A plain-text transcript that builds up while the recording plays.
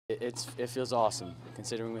It feels awesome,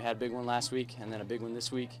 considering we had a big one last week and then a big one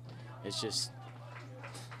this week. It's just,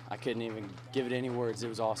 I couldn't even give it any words. It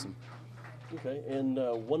was awesome. Okay, and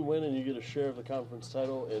one win and you get a share of the conference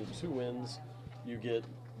title, and 2 wins, you get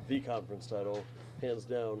the conference title, hands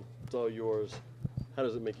down. It's all yours. How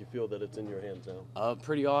does it make you feel that it's in your hands now?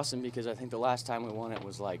 Pretty awesome, because I think the last time we won it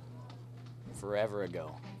was like forever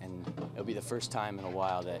ago, and it'll be the first time in a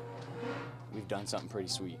while that we've done something pretty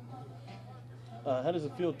sweet. How does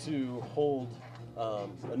it feel to hold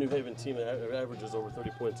a New Haven team that averages over 30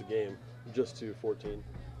 points a game just to 14?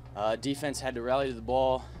 Defense had to rally to the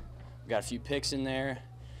ball. We got a few picks in there.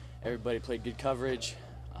 Everybody played good coverage.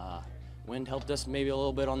 Wind helped us maybe a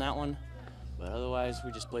little bit on that one, but otherwise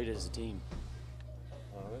we just played as a team.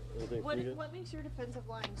 All right. Anything for you? What makes your defensive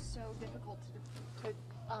line so difficult to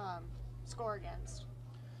score against?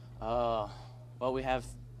 Well, we have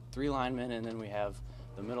 3 linemen, and then we have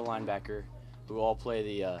the middle linebacker, who all play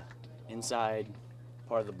the inside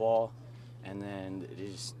part of the ball, and then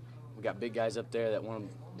we got big guys up there that want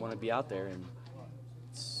to be out there, and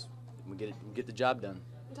we get the job done.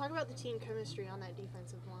 And talk about the team chemistry on that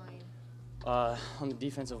defensive line. On the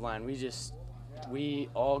defensive line, we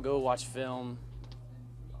all go watch film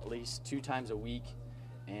at least 2 times a week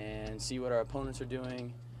and see what our opponents are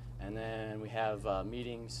doing, and then we have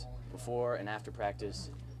meetings before and after practice,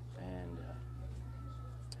 and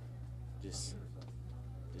just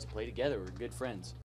play together. We're good friends.